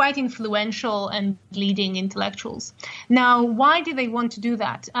quite influential and leading intellectuals. Now, why did they want to do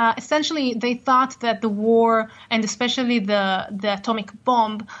that? Essentially, they thought that the war, and especially the atomic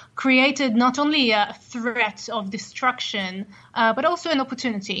bomb, created not only a threat of destruction, but also an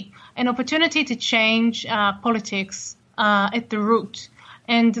opportunity to change politics at the root.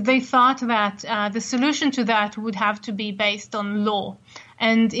 And they thought that the solution to that would have to be based on law.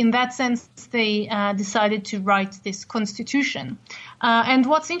 And in that sense, they decided to write this constitution. And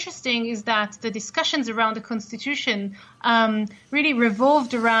what's interesting is that the discussions around the constitution really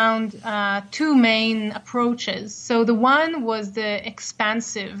revolved around two main approaches. So the one was the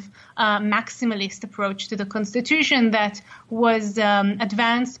expansive maximalist approach to the constitution that was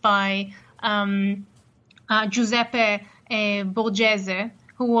advanced by Giuseppe Borghese,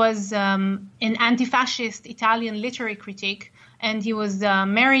 who was an anti-fascist Italian literary critic, and he was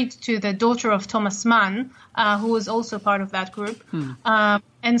married to the daughter of Thomas Mann, who was also part of that group.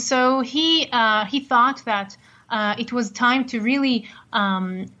 And so he thought that it was time to really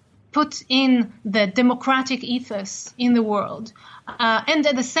put in the democratic ethos in the world, and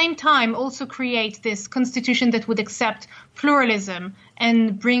at the same time also create this constitution that would accept pluralism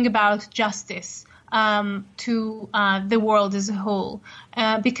and bring about justice to the world as a whole.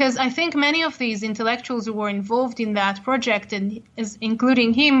 Because I think many of these intellectuals who were involved in that project, and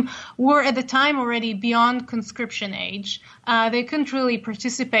including him, were at the time already beyond conscription age. They couldn't really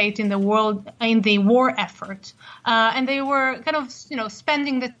participate in the war effort. And they were kind of,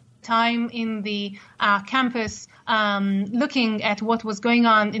 spending the time in the campus looking at what was going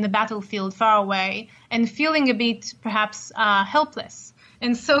on in the battlefield far away and feeling a bit perhaps helpless.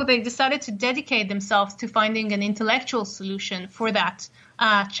 And so they decided to dedicate themselves to finding an intellectual solution for that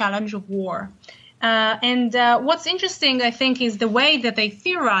challenge of war. And what's interesting, I think, is the way that they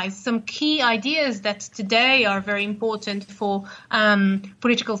theorized some key ideas that today are very important for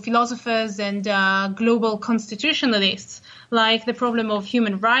political philosophers and global constitutionalists, like the problem of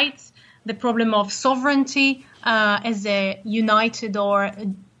human rights, the problem of sovereignty as a united or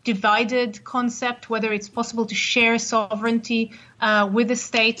divided concept, whether it's possible to share sovereignty with the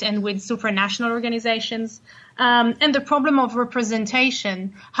state and with supranational organizations, and the problem of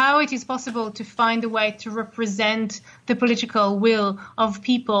representation, how it is possible to find a way to represent the political will of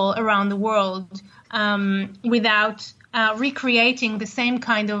people around the world without recreating the same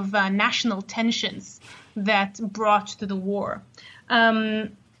kind of national tensions that brought to the war.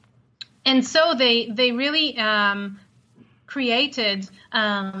 And so they really created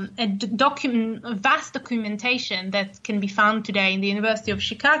a vast documentation that can be found today in the University of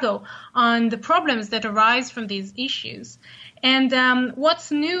Chicago on the problems that arise from these issues. And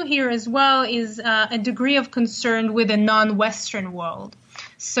what's new here as well is a degree of concern with the non-Western world.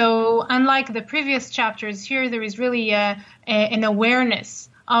 So unlike the previous chapters here, there is really an awareness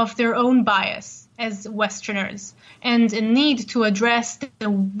of their own bias as Westerners and a need to address the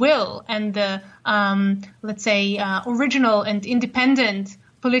will and the, let's say, original and independent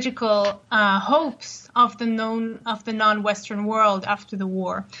political hopes of the non-Western world after the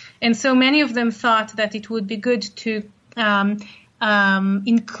war. And so many of them thought that it would be good to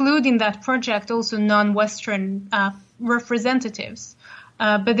include in that project also non-Western representatives.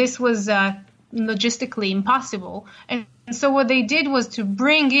 But this was logistically impossible. And so what they did was to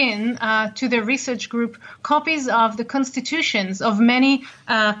bring in to the research group copies of the constitutions of many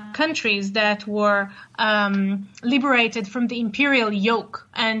countries that were liberated from the imperial yoke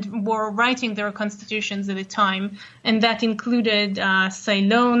and were writing their constitutions at the time. And that included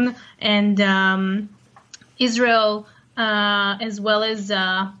Ceylon and Israel, as well as,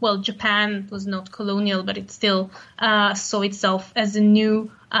 Japan was not colonial, but it still saw itself as a new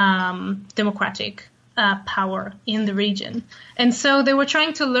democratic power in the region. And so they were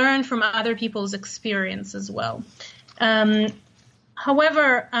trying to learn from other people's experience as well.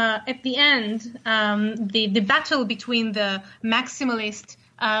 However, at the end, the battle between the maximalist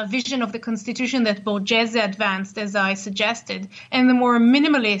vision of the Constitution that Borghese advanced, as I suggested, and the more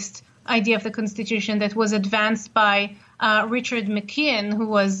minimalist idea of the Constitution that was advanced by Richard McKeon, who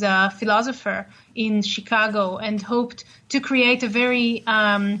was a philosopher in Chicago and hoped to create a very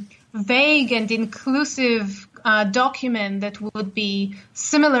vague and inclusive document that would be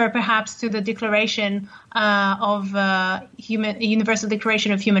similar perhaps to the Declaration of Universal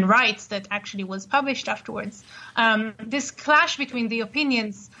Declaration of Human Rights that actually was published afterwards. This clash between the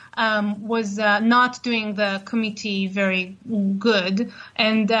opinions was not doing the committee very good,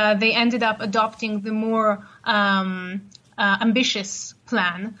 and they ended up adopting the more ambitious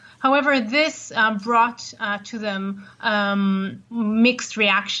plan. However, this brought to them mixed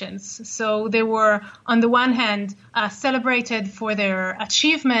reactions. So they were, on the one hand, celebrated for their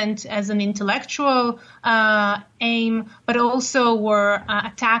achievement as an intellectual aim, but also were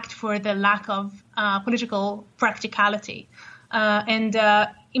attacked for the lack of political practicality. And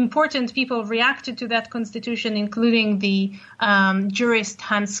important people reacted to that constitution, including the jurist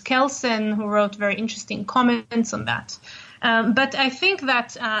Hans Kelsen, who wrote very interesting comments on that. But I think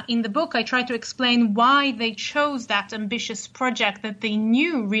that in the book, I try to explain why they chose that ambitious project that they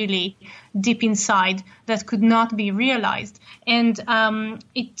knew really deep inside that could not be realized. And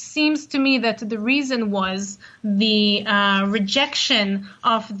it seems to me that the reason was the rejection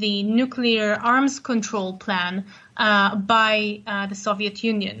of the nuclear arms control plan by the Soviet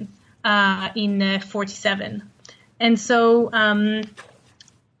Union in 1947. And so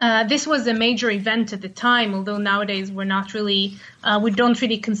this was a major event at the time, although nowadays we don't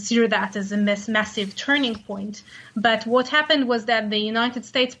really consider that as a massive turning point. But what happened was that the United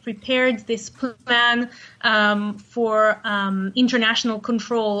States prepared this plan for international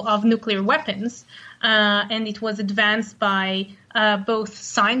control of nuclear weapons, and it was advanced by both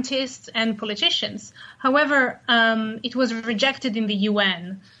scientists and politicians. However, it was rejected in the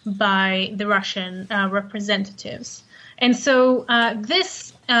UN by the Russian representatives. And so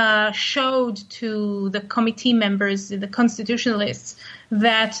this showed to the committee members, the constitutionalists,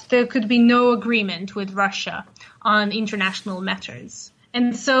 that there could be no agreement with Russia on international matters.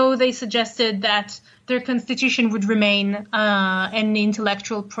 And so they suggested that their constitution would remain an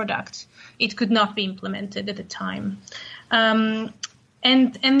intellectual product. It could not be implemented at the time. And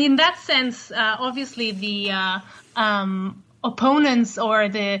in that sense, obviously the opponents or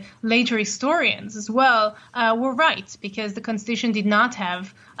the later historians as well were right, because the Constitution did not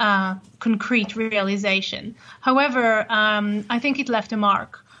have concrete realization. However, I think it left a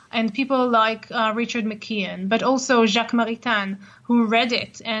mark. And people like Richard McKeon, but also Jacques Maritain, who read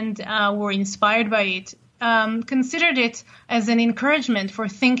it and were inspired by it, considered it as an encouragement for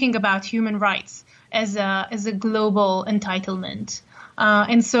thinking about human rights as a global entitlement.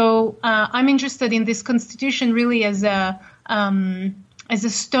 And so I'm interested in this Constitution really as a as a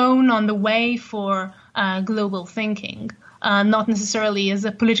stone on the way for global thinking, not necessarily as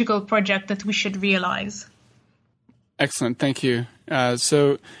a political project that we should realize. Excellent, thank you.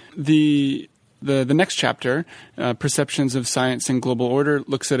 So the next chapter, Perceptions of Science and Global Order,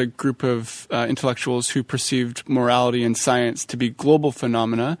 looks at a group of intellectuals who perceived morality and science to be global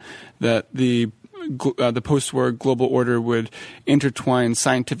phenomena, that the post-war global order would intertwine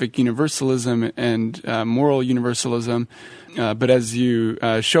scientific universalism and moral universalism. But as you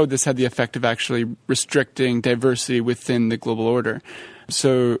showed, this had the effect of actually restricting diversity within the global order.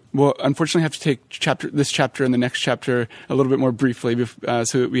 So we'll unfortunately have to take this chapter and the next chapter a little bit more briefly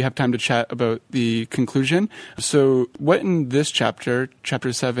so that we have time to chat about the conclusion. So what in this chapter,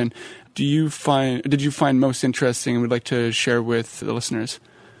 chapter 7, did you find most interesting and would like to share with the listeners?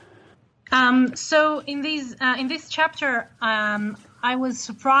 So in this chapter, I was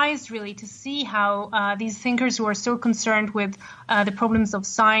surprised really to see how these thinkers who are so concerned with the problems of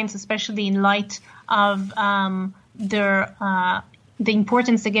science, especially in light of the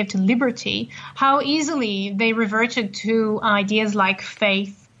importance they gave to liberty, how easily they reverted to ideas like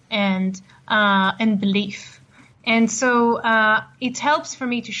faith and belief. And so it helps for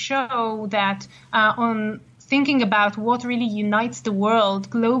me to show that on thinking about what really unites the world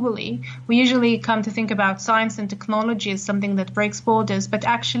globally, we usually come to think about science and technology as something that breaks borders, but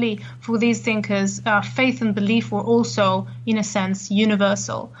actually for these thinkers, faith and belief were also, in a sense,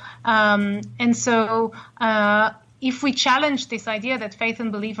 universal. And so if we challenge this idea that faith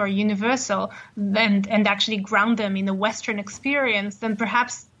and belief are universal and actually ground them in a Western experience, then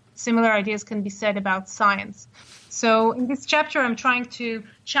perhaps similar ideas can be said about science. So in this chapter, I'm trying to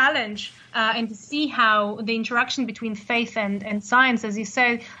challenge and to see how the interaction between faith and science, as you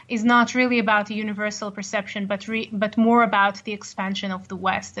said, is not really about a universal perception, but more about the expansion of the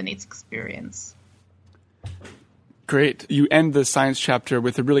West and its experience. Great. You end the science chapter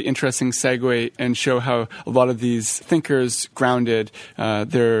with a really interesting segue and show how a lot of these thinkers grounded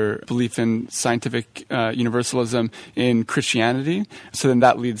their belief in scientific universalism in Christianity. So then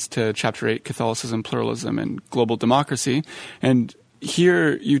that leads to chapter 8, Catholicism, Pluralism, and Global Democracy. And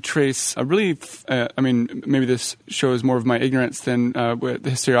here you trace a really, maybe this shows more of my ignorance than what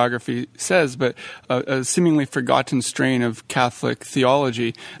the historiography says, but a seemingly forgotten strain of Catholic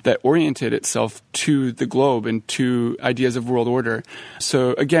theology that oriented itself to the globe and to ideas of world order.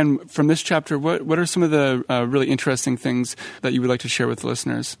 So again, from this chapter, what are some of the really interesting things that you would like to share with the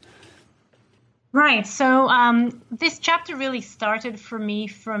listeners? Right. So this chapter really started for me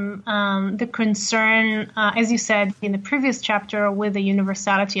from the concern, as you said in the previous chapter, with the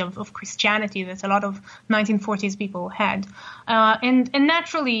universality of Christianity that a lot of 1940s people had. And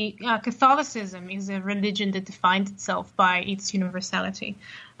naturally, Catholicism is a religion that defines itself by its universality.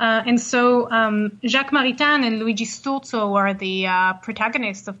 And so Jacques Maritain and Luigi Sturzo, who are the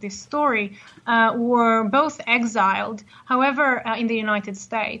protagonists of this story, were both exiled, however, in the United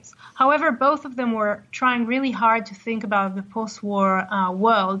States. However, both of them were trying really hard to think about the post-war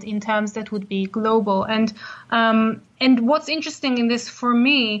world in terms that would be global. And what's interesting in this for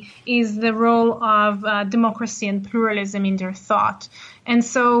me is the role of democracy and pluralism in their thought. And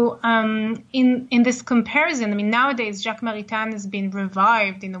so in this comparison, nowadays Jacques Maritain has been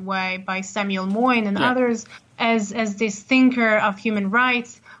revived in a way by Samuel Moyn and others as this thinker of human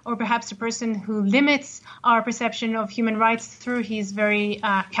rights, or perhaps a person who limits our perception of human rights through his very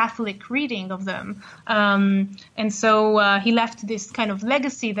Catholic reading of them. And so he left this kind of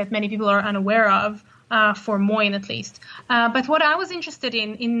legacy that many people are unaware of. For Moyn at least. But what I was interested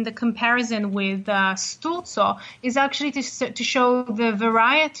in the comparison with Sturzo is actually to show the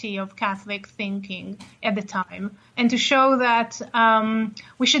variety of Catholic thinking at the time, and to show that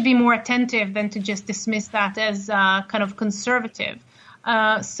we should be more attentive than to just dismiss that as kind of conservative.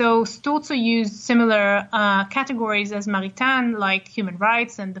 So Sturzo used similar categories as Maritain, like human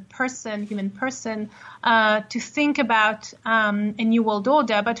rights and the person, human person, to think about a new world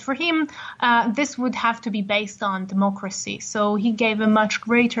order. But for him, this would have to be based on democracy. So he gave a much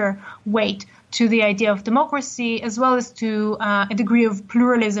greater weight to the idea of democracy, as well as to a degree of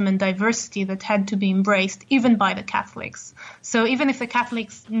pluralism and diversity that had to be embraced even by the Catholics. So even if the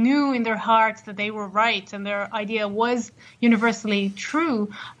Catholics knew in their hearts that they were right and their idea was universally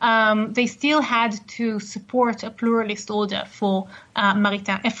true, they still had to support a pluralist order for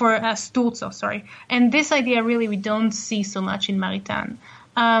Sturzo. And this idea really we don't see so much in Maritain.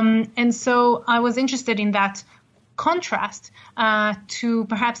 And so I was interested in that contrast to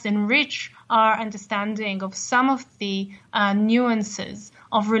perhaps enrich our understanding of some of the nuances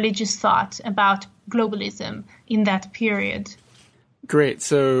of religious thought about globalism in that period. Great.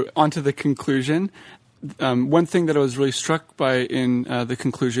 So on to the conclusion. one thing that I was really struck by in the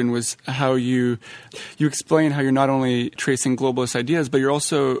conclusion was how you explain how you're not only tracing globalist ideas, but you're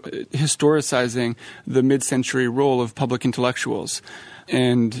also historicizing the mid-century role of public intellectuals.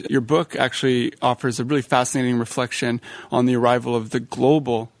 And your book actually offers a really fascinating reflection on the arrival of the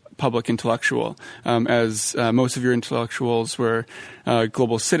global public intellectual, as most of your intellectuals were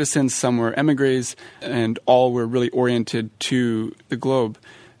global citizens, some were emigres, and all were really oriented to the globe.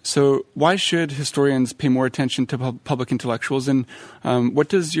 So why should historians pay more attention to public intellectuals? And what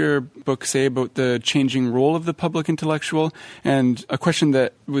does your book say about the changing role of the public intellectual? And a question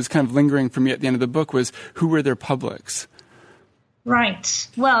that was kind of lingering for me at the end of the book was, who were their publics? Right.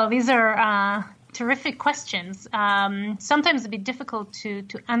 Well, these are terrific questions. Sometimes a bit difficult to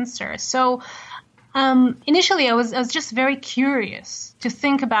answer. So initially, I was just very curious to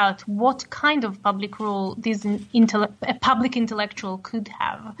think about what kind of public role a public intellectual could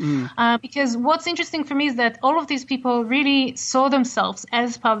have. Because what's interesting for me is that all of these people really saw themselves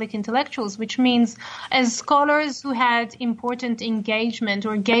as public intellectuals, which means as scholars who had important engagement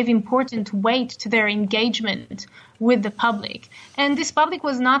or gave important weight to their engagement with the public. And this public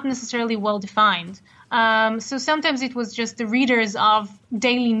was not necessarily well defined. So sometimes it was just the readers of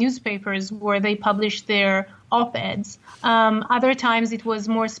daily newspapers where they published their op-eds. Other times it was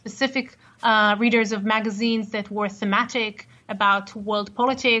more specific readers of magazines that were thematic about world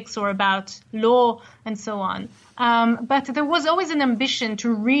politics or about law and so on. But there was always an ambition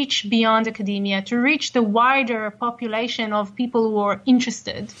to reach beyond academia, to reach the wider population of people who were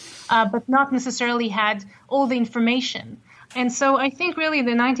interested, but not necessarily had all the information. And so I think really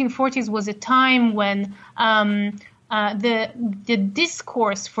the 1940s was a time when the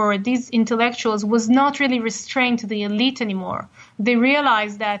discourse for these intellectuals was not really restrained to the elite anymore. They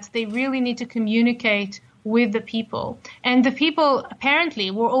realized that they really need to communicate with the people. And the people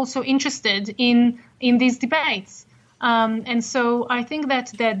apparently were also interested in these debates. And so I think that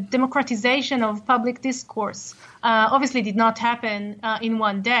the democratization of public discourse obviously did not happen in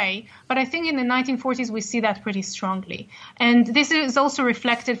one day, but I think in the 1940s we see that pretty strongly. And this is also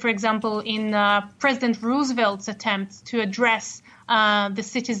reflected, for example, in President Roosevelt's attempt to address the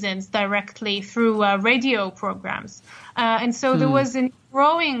citizens directly through radio programs. And so there was a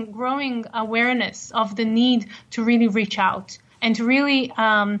growing awareness of the need to really reach out and to really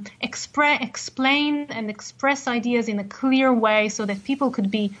explain and express ideas in a clear way so that people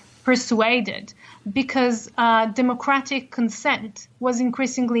could be persuaded, because democratic consent was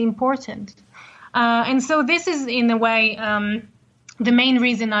increasingly important. And so this is, in a way, the main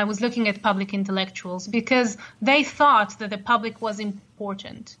reason I was looking at public intellectuals, because they thought that the public was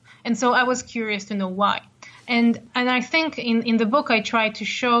important. And so I was curious to know why. And I think in the book I tried to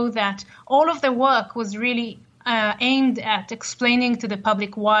show that all of their work was really aimed at explaining to the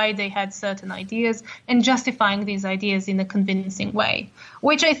public why they had certain ideas and justifying these ideas in a convincing way,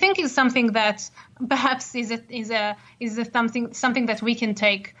 which I think is something that perhaps is something that we can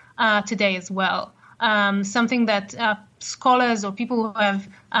take today as well. Something that scholars or people who have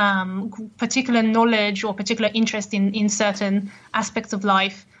particular knowledge or particular interest in certain aspects of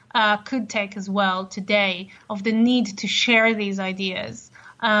life could take as well today, of the need to share these ideas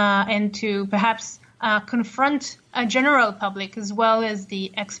and to perhaps confront a general public as well as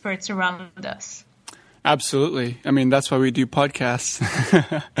the experts around us. Absolutely. I mean, that's why we do podcasts.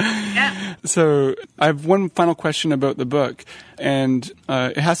 Yeah. So I have one final question about the book, and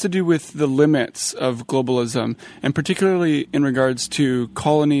it has to do with the limits of globalism, and particularly in regards to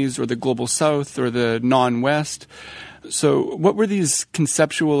colonies or the global south or the non-West. So what were these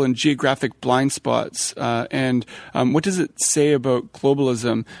conceptual and geographic blind spots, and what does it say about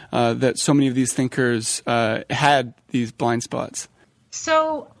globalism that so many of these thinkers had these blind spots?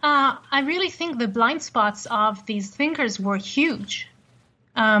 So I really think the blind spots of these thinkers were huge.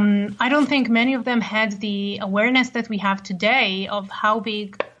 I don't think many of them had the awareness that we have today of how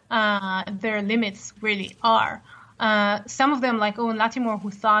big their limits really are. Some of them, like Owen Lattimore,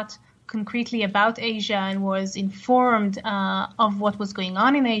 who thought concretely about Asia and was informed of what was going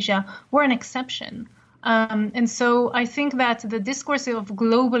on in Asia, were an exception. And so I think that the discourse of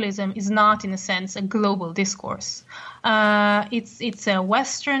globalism is not, in a sense, a global discourse. It's a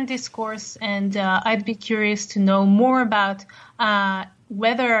Western discourse, and I'd be curious to know more about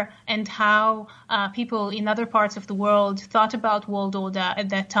whether and how people in other parts of the world thought about world order at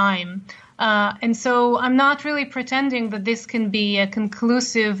that time. And so I'm not really pretending that this can be a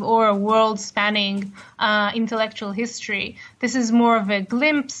conclusive or a world-spanning intellectual history. This is more of a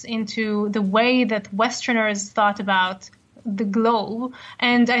glimpse into the way that Westerners thought about the globe.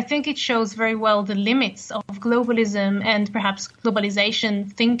 And I think it shows very well the limits of globalism and perhaps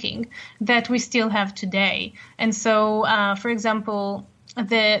globalization thinking that we still have today. And so, for example,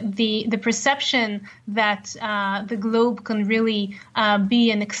 the perception that the globe can really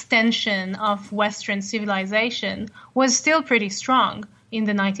be an extension of Western civilization was still pretty strong in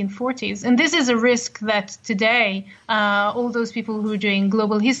the 1940s. And this is a risk that today all those people who are doing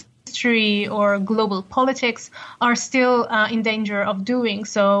global history or global politics are still in danger of doing.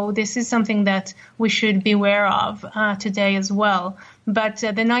 So this is something that we should be aware of today as well. But the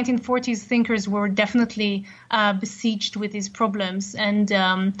 1940s thinkers were definitely besieged with these problems,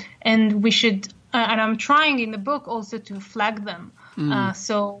 and we should, and I'm trying in the book also to flag them.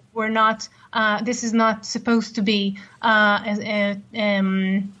 So we're not. This is not supposed to be a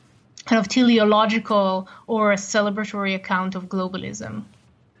kind of teleological or a celebratory account of globalism.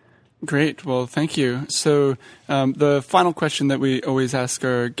 Great. Well, thank you. So the final question that we always ask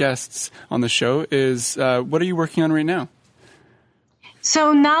our guests on the show is, what are you working on right now?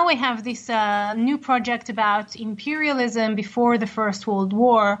 So now we have this new project about imperialism before the First World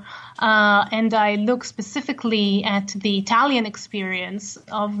War, and I look specifically at the Italian experience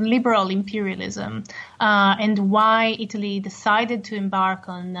of liberal imperialism and why Italy decided to embark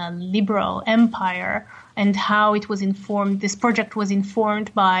on a liberal empire and how it was informed. This project was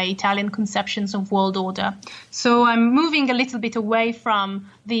informed by Italian conceptions of world order. So I'm moving a little bit away from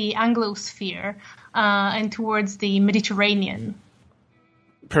the Anglosphere and towards the Mediterranean.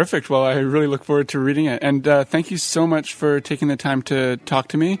 Perfect. Well, I really look forward to reading it. And thank you so much for taking the time to talk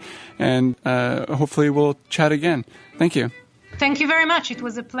to me. And hopefully we'll chat again. Thank you. Thank you very much. It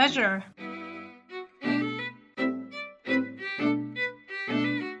was a pleasure.